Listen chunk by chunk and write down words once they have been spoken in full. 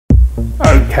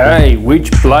Okay,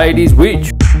 which blade is which?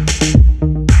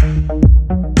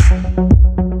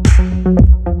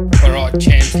 Alright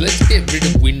champs, let's get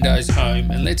rid of Windows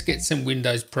Home and let's get some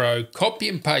Windows Pro. Copy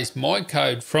and paste my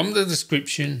code from the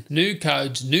description. New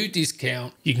codes, new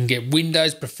discount. You can get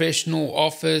Windows Professional,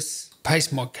 Office.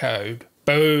 Paste my code.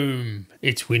 Boom.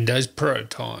 It's Windows Pro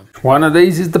time. One of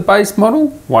these is the base model.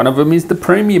 One of them is the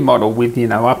premium model with, you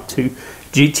know, up to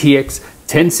GTX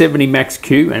 1070 Max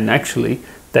Q, and actually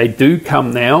they do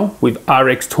come now with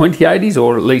RX 2080s,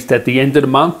 or at least at the end of the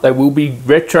month they will be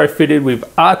retrofitted with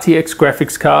RTX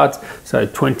graphics cards, so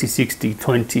 2060,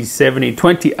 2070,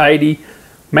 2080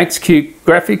 Max Q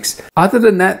graphics. Other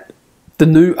than that, the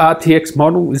new RTX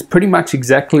model is pretty much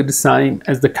exactly the same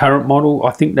as the current model.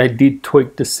 I think they did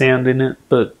tweak the sound in it,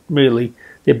 but really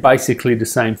they're basically the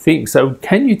same thing. So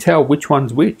can you tell which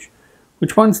one's which?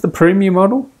 Which one's the premium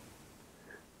model?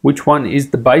 Which one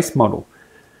is the base model?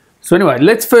 So anyway,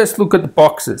 let's first look at the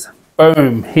boxes.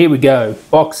 Boom, here we go,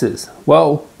 boxes.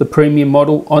 Well, the premium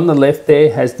model on the left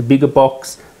there has the bigger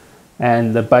box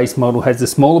and the base model has the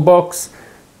smaller box.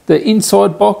 The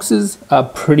inside boxes are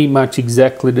pretty much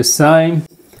exactly the same.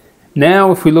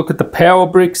 Now, if we look at the power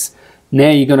bricks,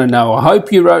 now you're gonna know. I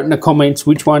hope you wrote in the comments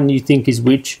which one you think is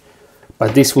which,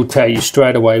 but this will tell you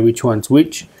straight away which one's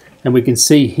which. And we can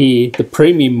see here, the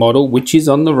premium model, which is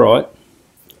on the right,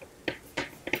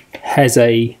 has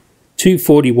a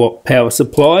 240 watt power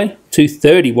supply,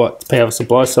 230 watt power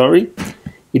supply, sorry.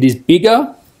 It is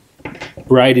bigger,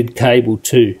 braided cable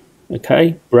too,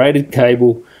 okay? Braided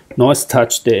cable, nice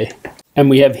touch there. And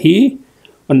we have here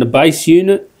on the base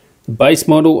unit, the base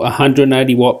model,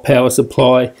 180 watt power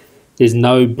supply. There's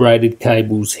no braided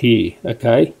cables here,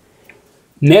 okay?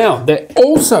 Now, there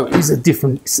also is a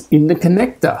difference in the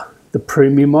connector. The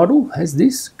premium model has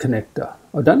this connector.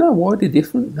 I don't know why they're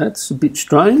different. That's a bit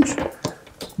strange.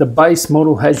 The base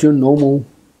model has your normal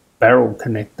barrel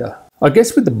connector. I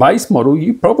guess with the base model,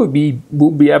 you probably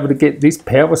will be able to get this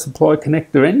power supply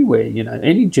connector anywhere. You know,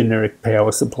 any generic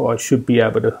power supply should be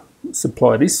able to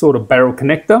supply this sort of barrel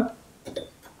connector.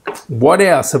 What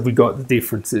else have we got the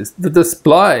differences? The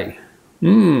display.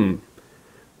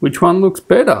 Which one looks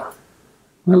better?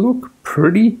 They look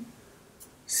pretty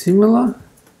similar.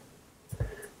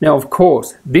 Now, of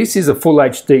course, this is a full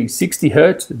HD 60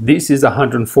 Hz. This is a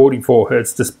 144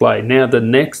 Hz display. Now, the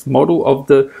next model of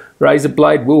the Razer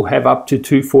blade will have up to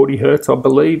 240 Hz, I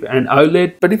believe, and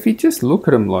OLED. But if you just look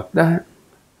at them like that,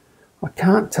 I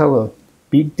can't tell a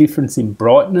big difference in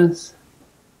brightness.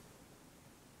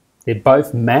 They're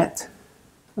both matte.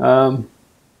 They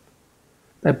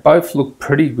both look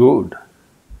pretty good.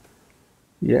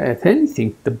 Yeah, if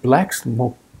anything, the black's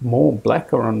more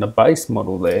blacker on the base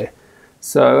model there.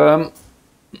 So,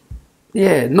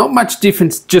 yeah, not much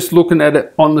difference just looking at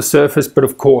it on the surface, but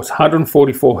of course,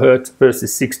 144 Hz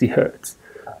versus 60 Hz.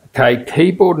 Okay,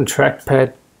 keyboard and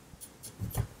trackpad,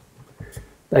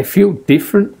 they feel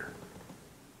different.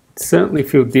 Certainly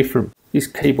feel different. This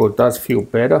keyboard does feel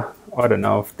better. I don't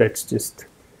know if that's just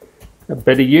a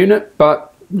better unit,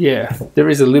 but yeah, there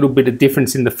is a little bit of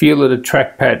difference in the feel of the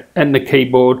trackpad and the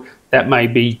keyboard. That may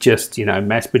be just, you know,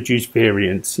 mass-produced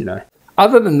variants, you know.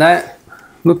 Other than that,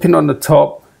 looking on the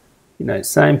top, you know,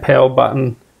 same power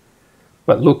button,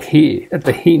 but look here at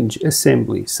the hinge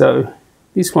assembly. So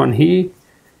this one here,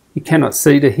 you cannot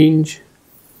see the hinge.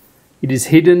 It is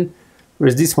hidden,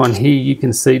 whereas this one here, you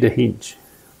can see the hinge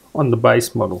on the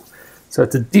base model. So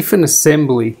it's a different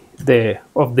assembly there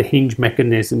of the hinge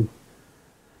mechanism.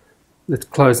 Let's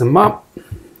close them up.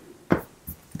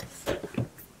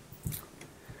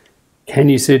 Can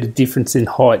you see the difference in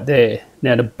height there?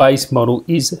 Now the base model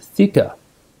is thicker.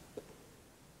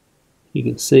 You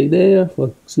can see there, if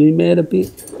I zoom out a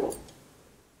bit,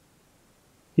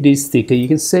 it is thicker. You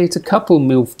can see it's a couple of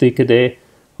mil thicker there.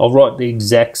 I'll write the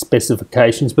exact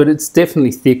specifications, but it's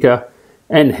definitely thicker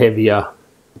and heavier.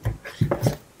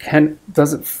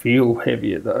 Does it feel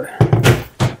heavier though?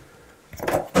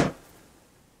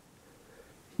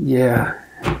 Yeah,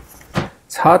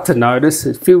 it's hard to notice.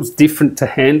 It feels different to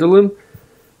handle them,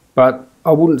 but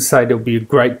I wouldn't say there'll be a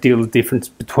great deal of difference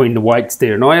between the weights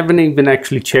there. And I haven't even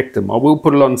actually checked them. I will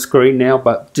put it on screen now,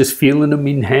 but just feeling them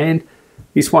in hand,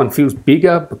 this one feels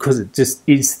bigger because it just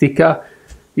is thicker.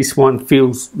 This one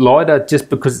feels lighter just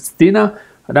because it's thinner.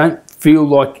 I don't feel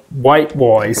like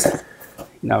weight-wise,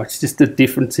 you know, it's just a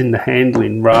difference in the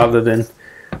handling rather than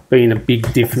being a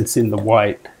big difference in the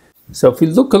weight. So if we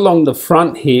look along the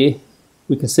front here,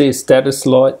 we can see a status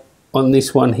light on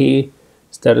this one here,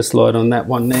 status light on that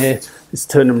one there. Let's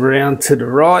turn them around to the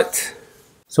right.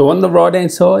 So on the right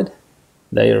hand side,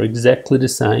 they are exactly the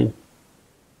same.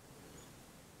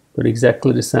 Got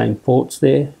exactly the same ports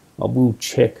there I will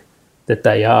check that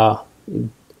they are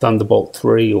Thunderbolt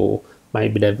 3, or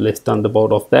maybe they've left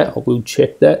Thunderbolt off that. I will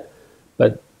check that.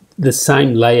 But the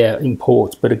same layout in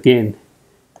ports, but again,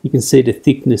 you can see the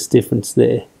thickness difference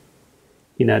there.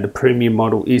 You know, the premium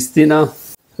model is thinner.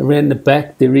 Around the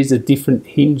back there is a different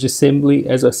hinge assembly,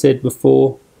 as I said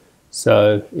before,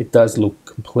 so it does look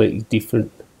completely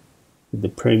different with the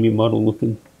premium model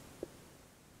looking,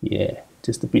 yeah,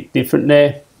 just a bit different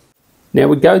there. Now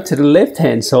we go to the left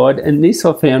hand side, and this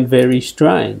I found very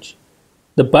strange.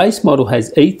 The base model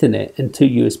has Ethernet and 2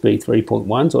 USB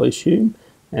 3.1s, I assume,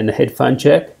 and a headphone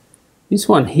jack. This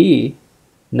one here,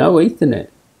 no Ethernet.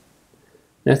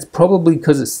 That's probably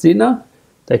because it's thinner.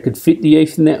 They could fit the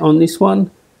Ethernet on this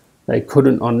one, they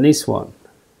couldn't on this one.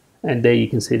 And there you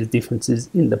can see the differences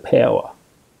in the power.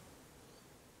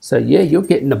 So yeah, you're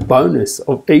getting the bonus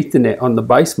of Ethernet on the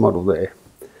base model there.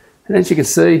 And as you can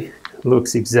see, it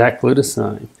looks exactly the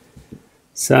same.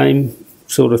 Same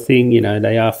sort of thing, you know,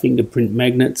 they are fingerprint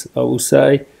magnets, I will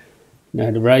say. You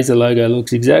know, the Razer logo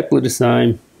looks exactly the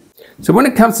same. So when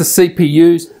it comes to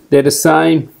CPUs, they're the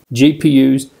same.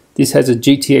 GPUs, this has a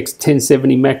GTX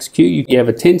 1070 Max-Q. You have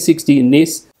a 1060 in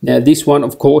this. Now this one,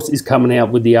 of course, is coming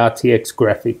out with the RTX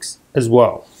graphics as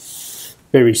well,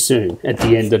 very soon, at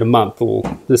the end of the month or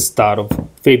the start of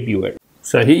February.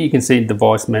 So here you can see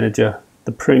Device Manager.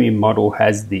 The premium model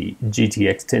has the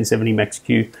GTX 1070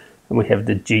 Max-Q, and we have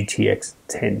the GTX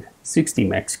 1060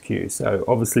 Max-Q. So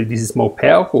obviously this is more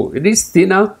powerful. It is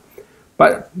thinner,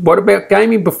 but what about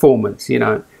gaming performance? You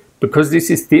know, because this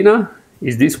is thinner,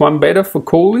 is this one better for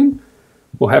cooling?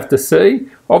 We'll have to see.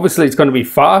 Obviously it's going to be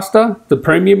faster, the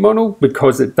premium model,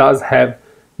 because it does have,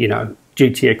 you know,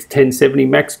 GTX 1070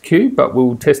 Max-Q, but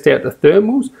we'll test out the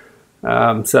thermals.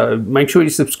 So make sure you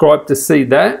subscribe to see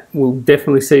that. We'll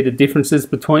definitely see the differences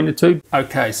between the two.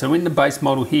 Okay, so in the base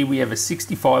model here we have a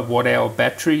 65 watt hour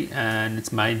battery, and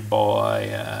it's made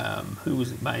by, who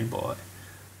was it made by?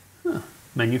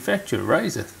 Manufacturer,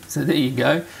 Razer. So there you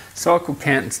go. Cycle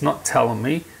count, it's not telling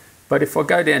me, but if I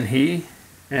go down here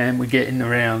and we get in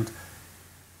around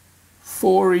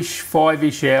 4-ish,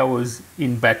 5-ish hours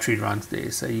in battery runs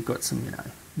there. So you've got some, you know,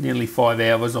 nearly 5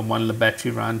 hours on one of the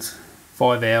battery runs,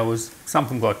 5 hours,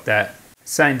 something like that.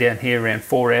 Same down here, around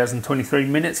 4 hours and 23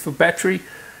 minutes for battery.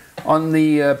 On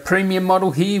the premium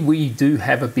model here, we do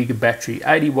have a bigger battery,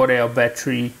 80 watt hour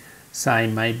battery,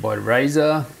 same made by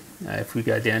Razer. If we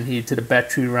go down here to the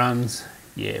battery runs,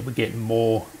 yeah, we're getting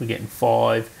more, we're getting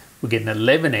 5, we're getting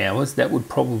 11 hours. That would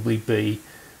probably be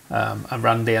a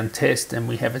rundown test, and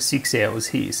we have a 6 hours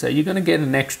here. So you're going to get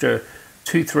an extra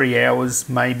 2-3 hours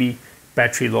maybe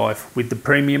battery life with the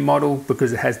premium model,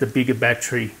 because it has the bigger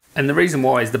battery. And the reason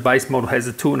why is the base model has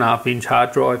a 2.5-inch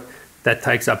hard drive that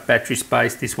takes up battery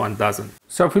space. This one doesn't.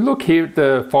 So if we look here at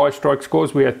the Firestrike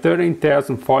scores, we have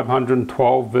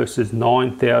 13,512 versus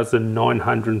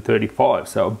 9,935.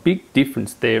 So a big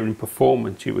difference there in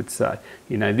performance, you would say.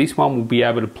 You know, this one will be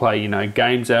able to play, you know,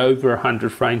 games over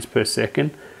 100 frames per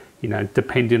second. You know,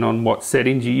 depending on what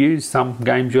settings you use. Some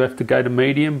games you have to go to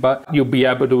medium, but you'll be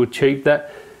able to achieve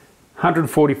that.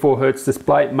 144 Hz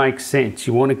display, it makes sense.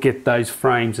 You want to get those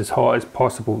frames as high as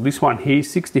possible. This one here,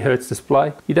 60 Hz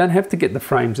display, you don't have to get the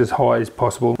frames as high as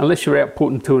possible unless you're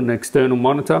outputting to an external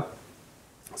monitor.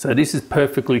 So this is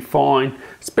perfectly fine,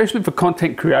 especially for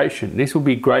content creation. This will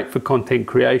be great for content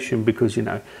creation because, you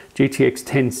know, GTX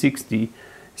 1060,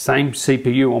 same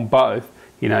CPU on both.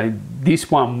 You know,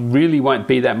 this one really won't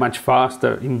be that much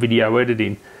faster in video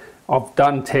editing. I've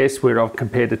done tests where I've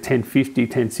compared to 1050,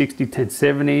 1060,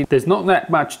 1070. There's not that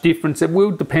much difference. It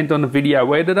will depend on the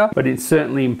video editor, but it's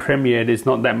certainly in Premiere, there's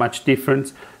not that much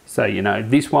difference. So, you know,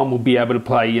 this one will be able to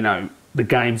play, you know, the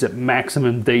games at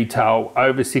maximum detail,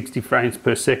 over 60 frames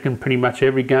per second, pretty much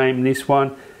every game. This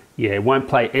one, yeah, it won't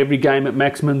play every game at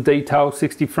maximum detail,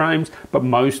 60 frames, but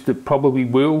most it probably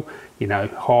will. You know,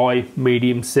 high,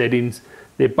 medium settings.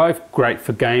 They're both great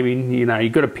for gaming. You know,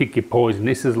 you've got to pick your poison.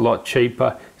 This is a lot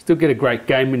cheaper. Still get a great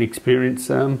gaming experience.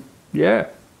 Yeah,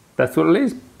 that's what it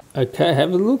is. Okay,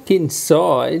 have a look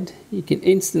inside. You can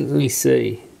instantly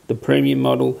see the premium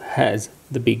model has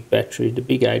the big battery, the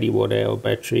big 80 watt hour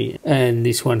battery, and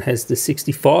this one has the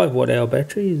 65 watt hour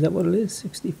battery. Is that what it is?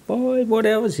 65 watt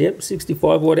hours? Yep,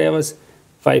 65 watt hours.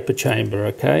 Vapor chamber,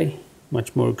 okay?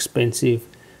 Much more expensive,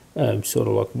 sort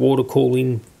of like water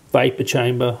cooling, vapor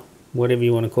chamber, whatever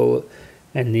you want to call it.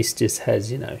 And this just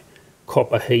has, you know,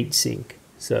 copper heat sink.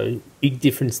 So big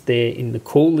difference there in the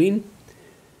cooling.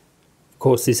 Of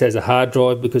course, this has a hard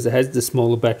drive because it has the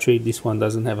smaller battery. This one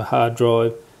doesn't have a hard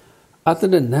drive. Other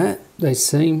than that, they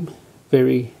seem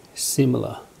very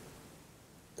similar,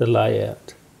 the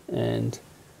layout. And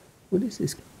what is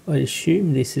this? I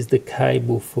assume this is the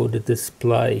cable for the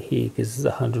display here because it's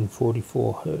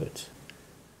 144 Hertz.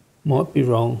 Might be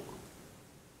wrong.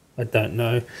 I don't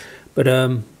know. But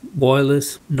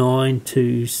wireless 9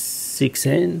 to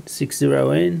 6N,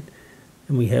 60N.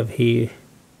 And we have here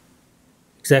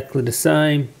exactly the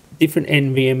same. Different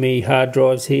NVMe hard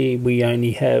drives here. We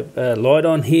only have a light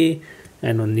on here.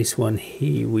 And on this one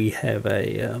here we have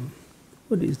a,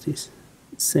 what is this?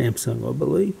 Samsung, I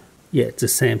believe. Yeah, it's a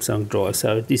Samsung drive.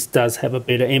 So this does have a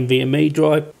better NVMe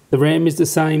drive. The RAM is the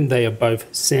same. They are both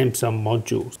Samsung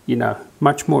modules. You know,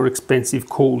 much more expensive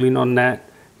cooling on that.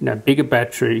 You know, bigger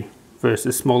battery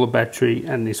versus smaller battery.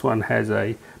 And this one has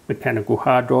a mechanical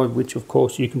hard drive, which of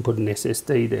course you can put an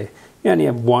SSD there. You only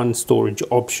have one storage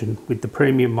option with the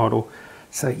premium model.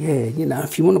 So yeah, you know,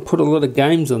 if you want to put a lot of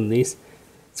games on this,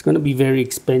 it's going to be very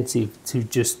expensive to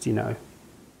just, you know,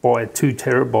 buy a 2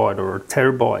 terabyte or a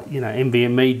terabyte, you know,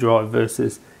 NVMe drive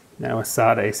versus, you know, a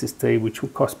SATA SSD, which will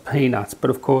cost peanuts. But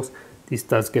of course, this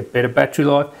does get better battery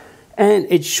life, and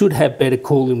it should have better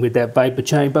cooling with that vapor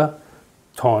chamber.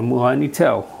 Time will only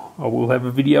tell. I will have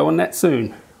a video on that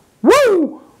soon.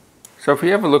 Woo! So if we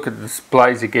have a look at the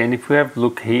displays again, if we have a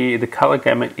look here, the color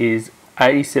gamut is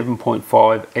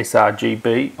 87.5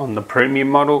 sRgB on the premium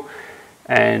model.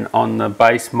 And on the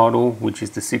base model, which is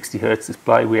the 60 Hertz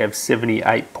display, we have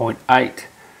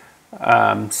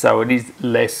 78.8. So it is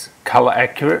less color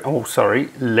accurate. Oh, sorry,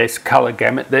 less color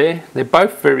gamut there. They're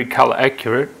both very color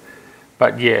accurate,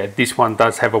 but yeah, this one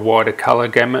does have a wider color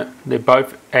gamut. They're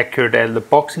both accurate out of the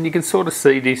box, and you can sort of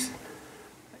see this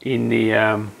in the.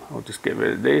 I'll just get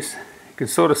rid of this. You can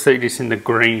sort of see this in the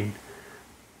green.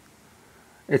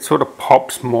 It sort of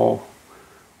pops more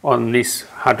on this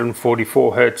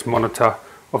 144 Hertz monitor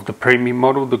of the premium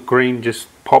model. The green just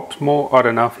pops more. I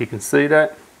don't know if you can see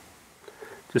that.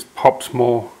 Just pops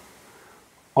more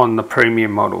on the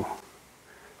premium model.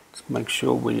 Let's make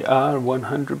sure we are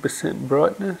 100%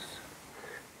 brightness.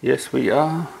 Yes, we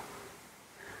are.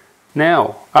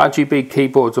 Now, RGB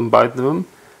keyboards on both of them,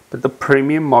 but the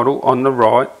premium model on the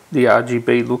right, the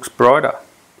RGB looks brighter.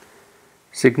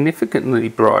 Significantly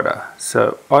brighter.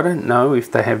 So I don't know if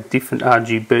they have different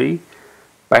RGB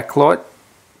backlight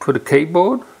for the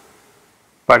keyboard,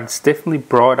 but it's definitely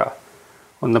brighter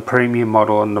on the premium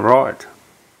model on the right.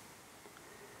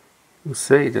 You'll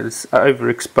see that it's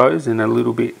overexposing a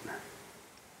little bit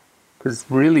because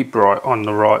it's really bright on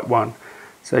the right one.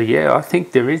 So yeah, I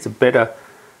think there is a better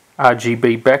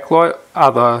RGB backlight,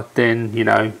 other than, you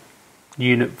know,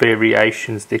 unit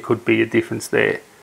variations. There could be a difference there.